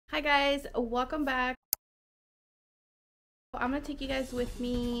Hi guys, welcome back. I'm gonna take you guys with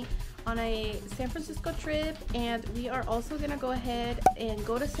me on a San Francisco trip, and we are also gonna go ahead and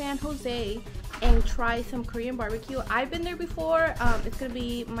go to San Jose and try some Korean barbecue. I've been there before. It's gonna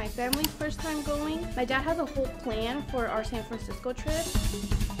be my family's first time going. My dad has a whole plan for our San Francisco trip.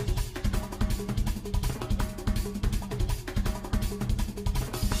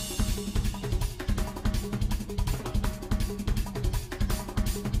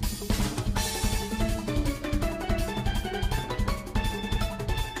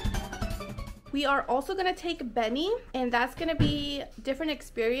 We are also gonna take Benny, and that's gonna be a different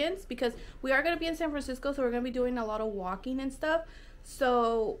experience because we are gonna be in San Francisco, so we're gonna be doing a lot of walking and stuff.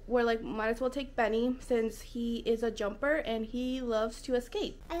 So we're like, might as well take Benny since he is a jumper and he loves to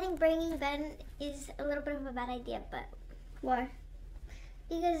escape. I think bringing Ben is a little bit of a bad idea, but Why?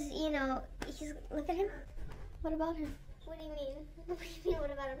 because, you know, look at him. What about him? What do you mean? What do you mean,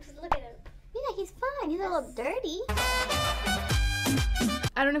 what about him? Just look at him. Yeah, he's fine. He's a little dirty.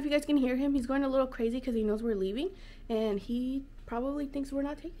 I don't know if you guys can hear him. He's going a little crazy because he knows we're leaving, and he probably thinks we're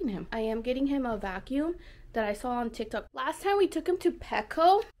not taking him. I am getting him a vacuum that I saw on TikTok. Last time we took him to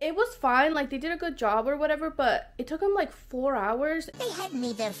Petco, it was fine. Like, they did a good job or whatever, but it took him like 4 hours. They had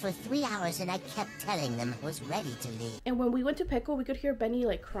me there for 3 hours, and I kept telling them I was ready to leave. And when we went to Petco, we could hear Benny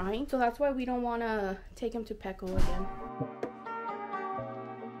like crying. So that's why we don't want to take him to Petco again.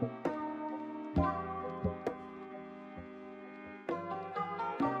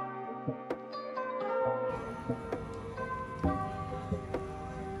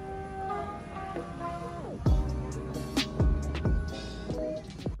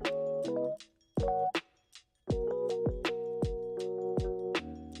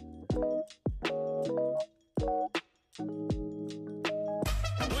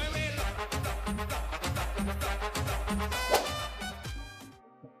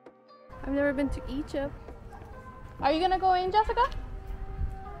 I've never been to Egypt. Are you gonna go in, Jessica?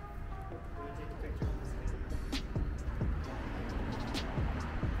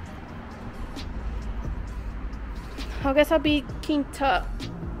 I guess I'll be King Tut.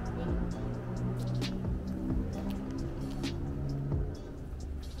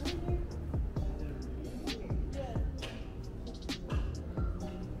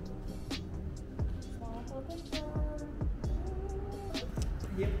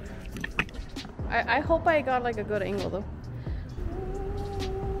 I hope I got like a good angle though.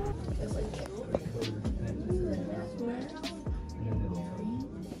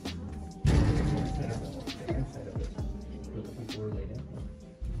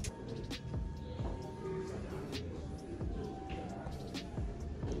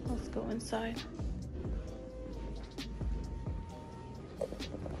 Let's go inside.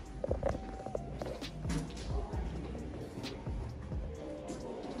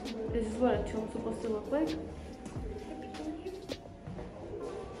 This is what a tomb's supposed to look like.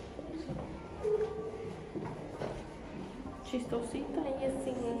 Chistosita y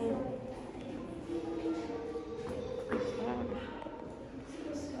así.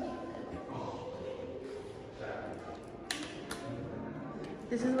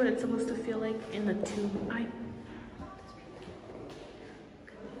 This is what it's supposed to feel like in the tomb.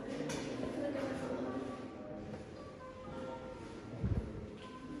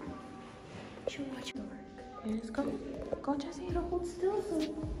 Watch your work. Let's go. Go, Jesse. Don't hold still.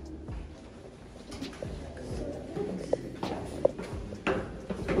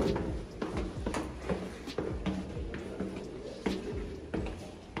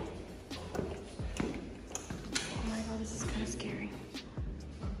 Oh my god, this is kind of scary.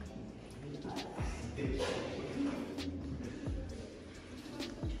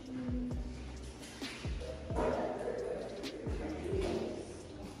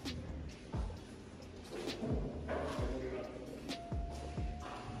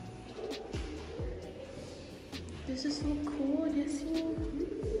 This is so cool, Jesse.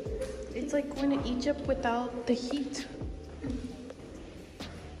 It's like going to Egypt without the heat.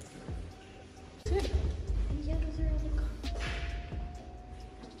 That's it. Yeah, those are all the colors.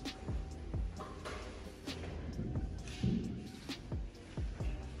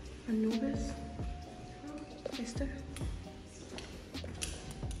 Anubis. Este.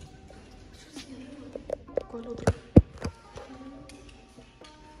 ¿Cuál otro?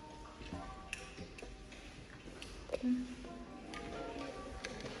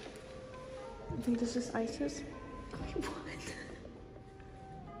 I think this is Isis. What?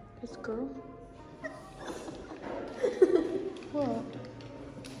 This girl. What?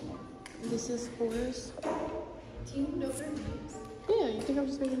 This is Horus. Do you know her names? Yeah, you think I'm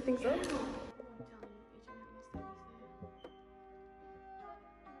just making things up?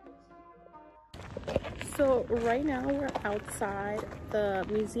 So right now we're outside the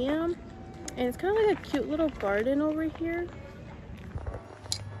museum, and it's kind of like a cute little garden over here.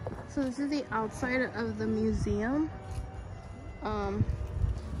 So this is the outside of the museum.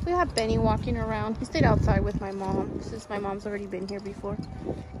 We have Benny walking around. He stayed outside with my mom since my mom's already been here before.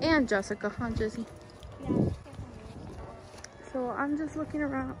 And Jessica, huh, Jessie? Yeah. So I'm just looking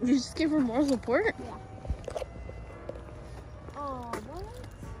around. You just gave her moral support? Yeah. Oh, what?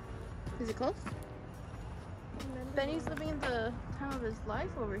 Is it close? Benny's living the time of his life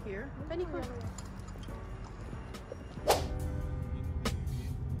over here. Benny, come.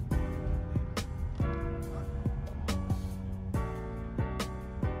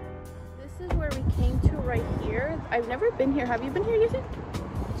 This is where we came to right here. I've never been here. Have you been here, Yuzi?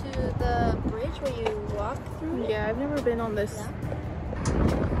 To the bridge where you walk through? Yeah, I've never been on this.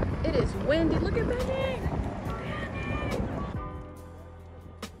 Yeah. It is windy. Look at Benny.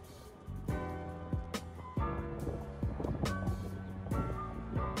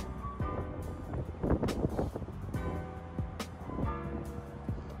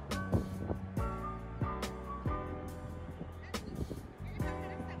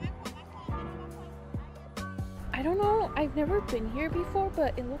 I don't know, I've never been here before,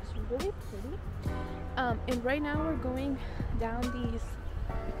 but it looks really pretty. And right now we're going down these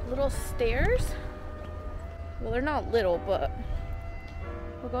little stairs. Well, they're not little, but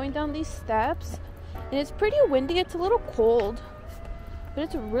we're going down these steps. And it's pretty windy, it's a little cold, but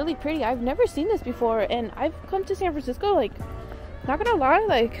it's really pretty. I've never seen this before, and I've come to San Francisco, like, not gonna lie,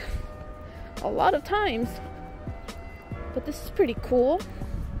 like, a lot of times. But this is pretty cool.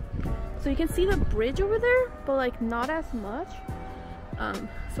 So you can see the bridge over there, but like not as much.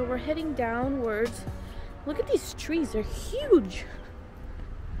 So we're heading downwards. Look at these trees, they're huge.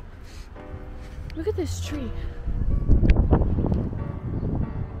 Look at this tree. Oh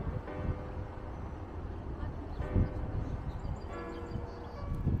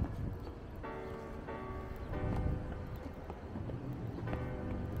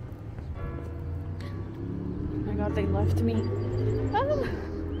my God, they left me.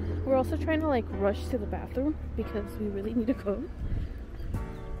 We're also trying to like rush to the bathroom because we really need to go.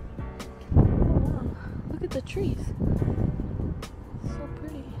 Oh, wow. Look at the trees. So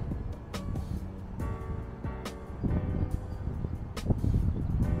pretty.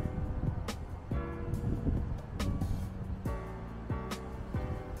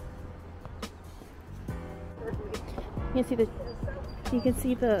 You can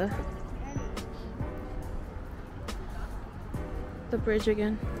see the bridge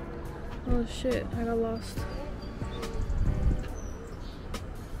again. Oh shit, I got lost.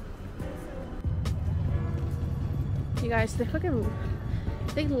 You guys,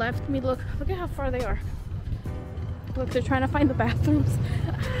 they left me. Look at how far they are. Look, they're trying to find the bathrooms.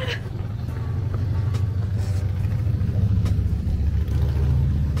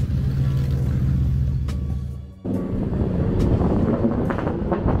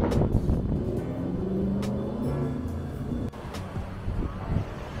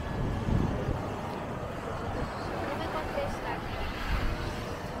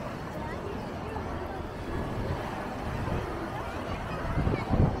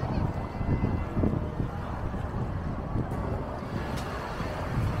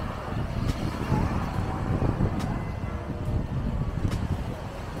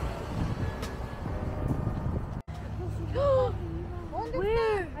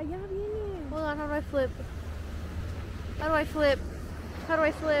 Hold on, how do I flip? How do I flip? How do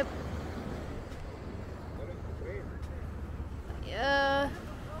I flip? How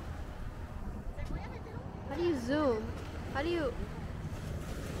do you zoom? How do you...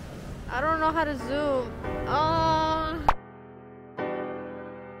 I don't know how to zoom.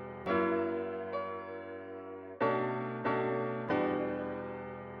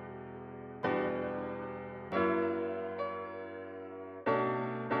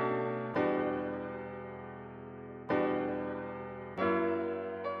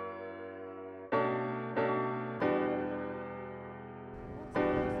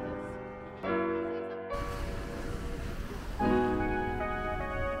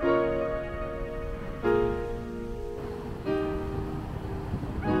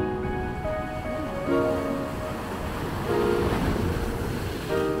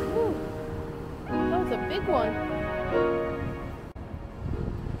 One.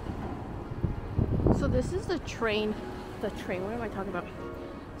 So this is the train. What am I talking about?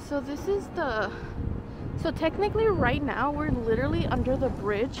 So this is so technically right now we're literally under the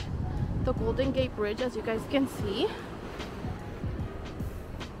bridge, the Golden Gate Bridge, as you guys can see.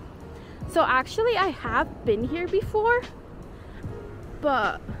 So actually I have been here before,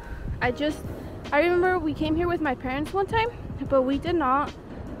 but I just I remember we came here with my parents one time, but we did not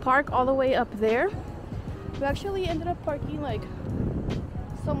park all the way up there. We actually ended up parking like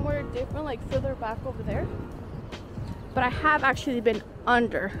somewhere different, like further back over there. But I have actually been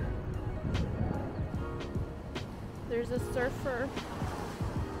under. There's a surfer.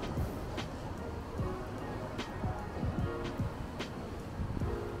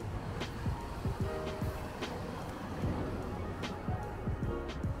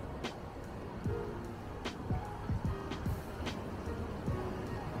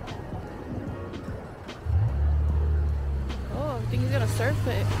 Oh, I think he's gonna surf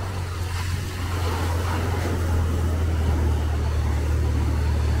it.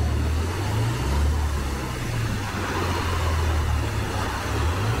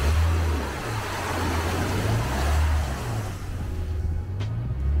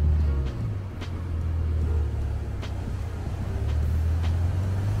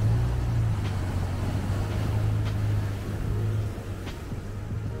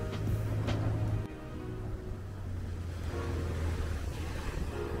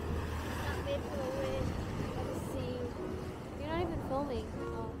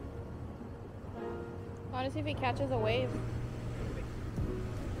 I want to see if he catches a wave.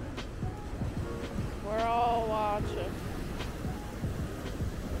 We're all watching.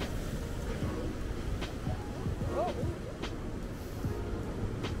 Oh.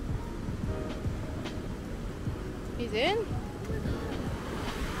 He's in.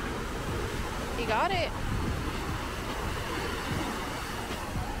 He got it.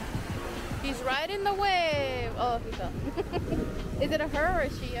 He's right in the wave. Oh, he fell. Is it a her or a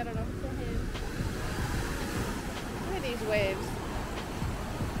she? I don't know. Look at these waves.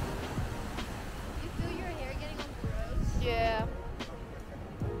 You feel your hair getting all gross? Yeah.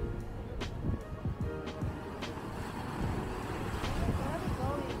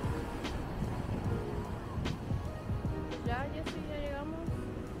 Ya, Jessy, ya llegamos.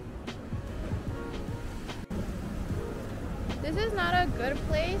 This is not a good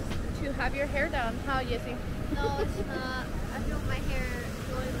place to have your hair down, huh, Jessy? No, it's not. I feel my hair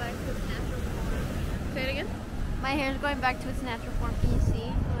going back to its natural form. Say it again. My hair is going back to its natural form. Can you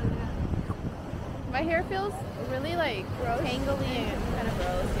see? My hair feels really like Gross? tangly and kind of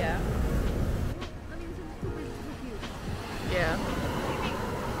gross, yeah. I mean, it's super cute. Yeah.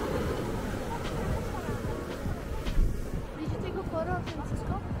 Did you take a photo of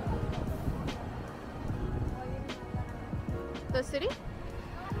Francisco? The city?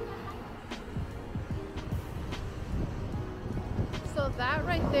 So that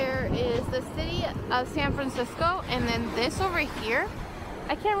right there is the city of San Francisco, and then this over here,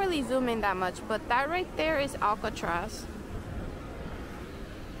 I can't really zoom in that much, but that right there is Alcatraz.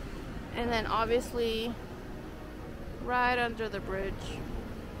 And then obviously right under the bridge.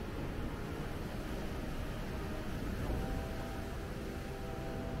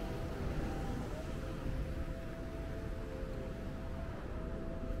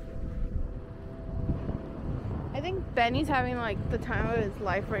 I think Benny's having like the time of his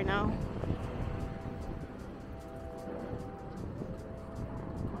life right now.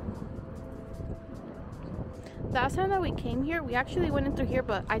 Last time that we came here, we actually went in through here,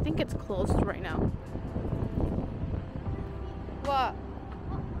 but I think it's closed right now. What?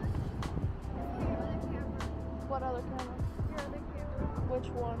 What other camera? Your other camera. Which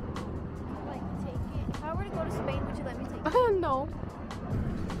one? Like, take it. If I were to go to Spain, would you let me take it? No.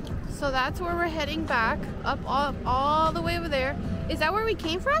 So that's where we're heading back, up all the way over there. Is that where we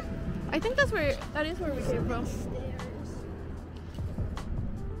came from? I think that is where we came from.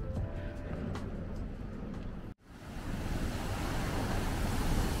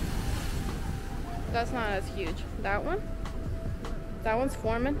 That's not as huge. That one? That one's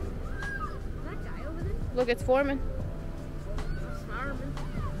forming. That guy over there? Look, it's forming. It's farming.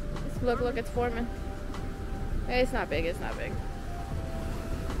 Look, it's forming. Hey, it's not big, it's not big.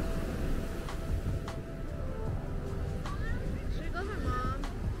 Should go with my mom.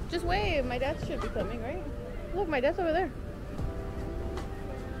 Just wait, my dad should be coming, right? Look, my dad's over there.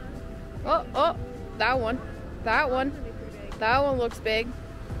 Oh, that one. That one. That one looks big.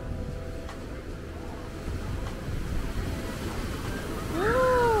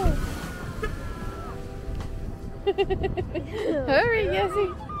 Hurry,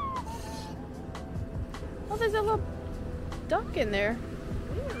 Jessie. Oh, there's a little duck in there.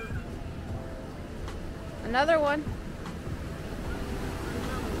 Another one.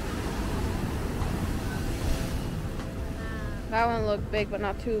 That one looked big, but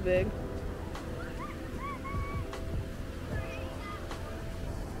not too big.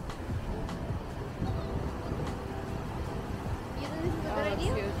 You think this is a good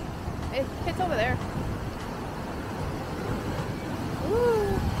idea? Huge. It's over there.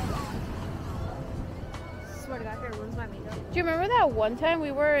 Ooh. Swear to God, here ruins my makeup. Do you remember that one time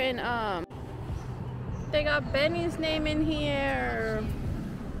we were in they got Benny's name in here.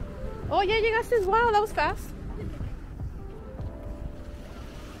 Oh yeah, llegaste. Wow, that was fast.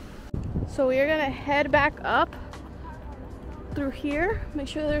 So we are gonna head back up through here. Make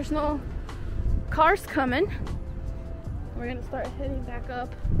sure there's no cars coming. We're gonna start heading back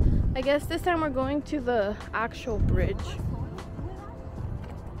up. I guess this time we're going to the actual bridge.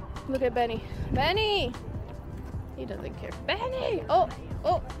 Look at Benny. Benny! He doesn't care. Benny! Oh!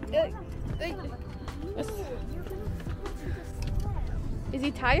 Is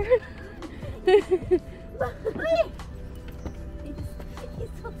he tired?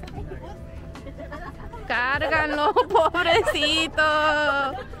 Cárgalo, pobrecito.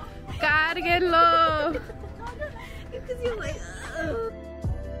 Cárguenlo. Because you're like, ugh.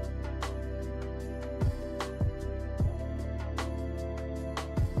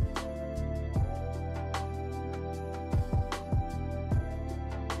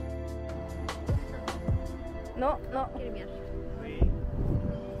 No.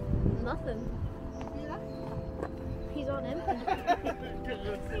 Nothing. He's on empty.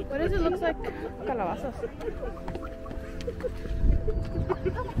 What does it look like? Calabazas.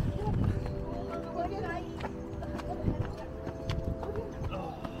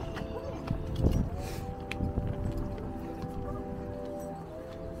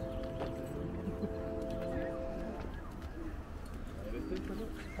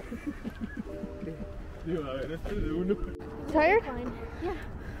 Tired? Fine. Yeah.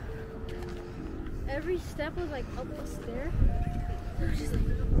 Every step was like up a stair. I was just like,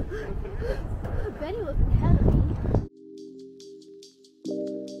 Benny looked ahead of me.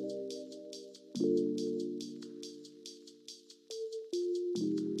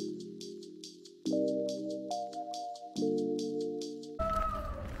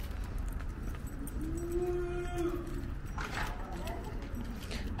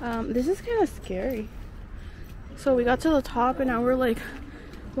 This is kind of scary. So we got to the top and now we're like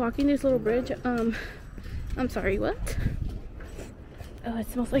walking this little bridge. I'm sorry, what? Oh, it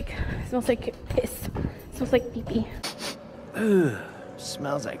smells like piss. It smells like pee-pee. Ooh,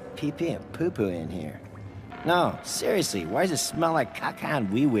 smells like pee-pee and poo-poo in here. No, seriously, why does it smell like caca and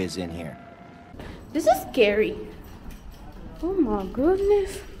wee-whiz in here? This is scary. Oh my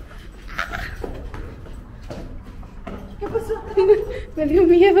goodness. Me dio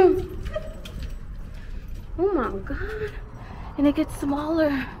miedo. Oh my god. And it gets smaller.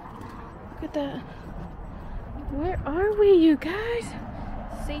 Look at that. Where are we, you guys?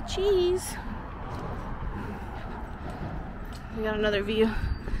 Say cheese. We got another view.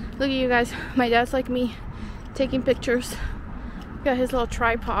 Look at you guys. My dad's like me, taking pictures. Got his little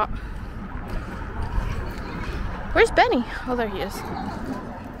tripod. Where's Benny? Oh, there he is.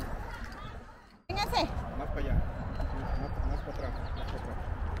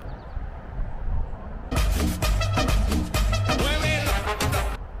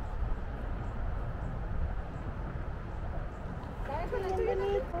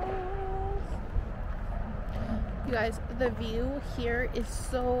 You guys, the view here is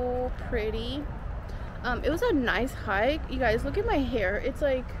so pretty. It was a nice hike. You guys, look at my hair. It's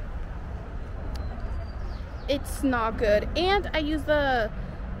like, it's not good. And I use the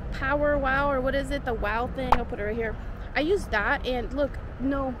Power Wow, or what is it? The Wow thing. I'll put it right here. I use that and look,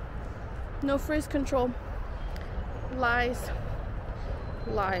 no frizz control. Lies.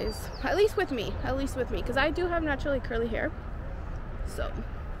 At least with me. Because I do have naturally curly hair. So,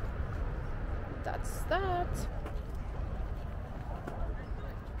 that's that.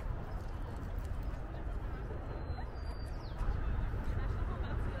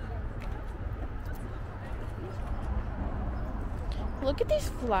 Look at these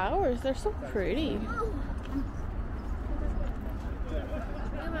flowers. They're so pretty.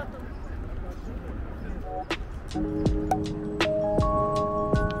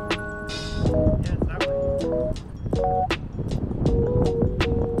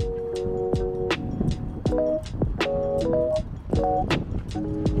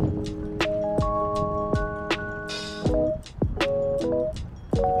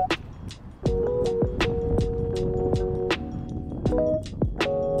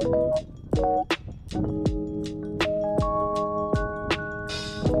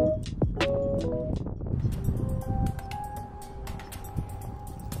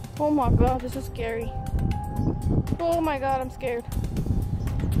 Oh my god, this is scary. Oh my god, I'm scared.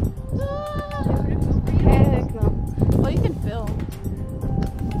 Ah, heck no. Oh, you can film.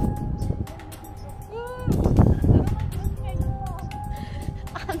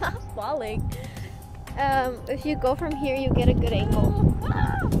 I'm not falling. If you go from here, you get a good angle.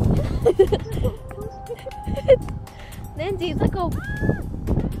 Lindsay, look go.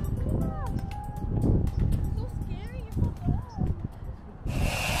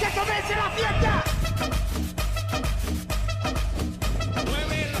 ¡Que comience la fiesta!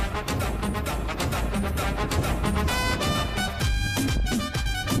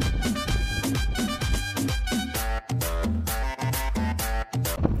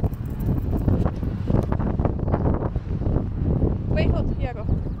 Wait, hold. Yeah, go.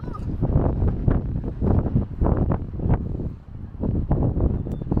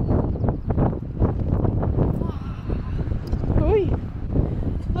 Uy.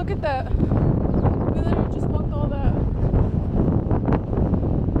 Look at that. We literally just walked all that.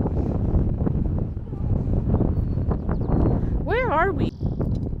 Where are we?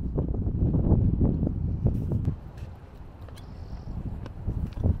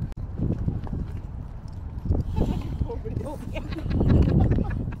 Oh,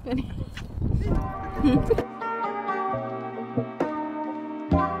 yeah.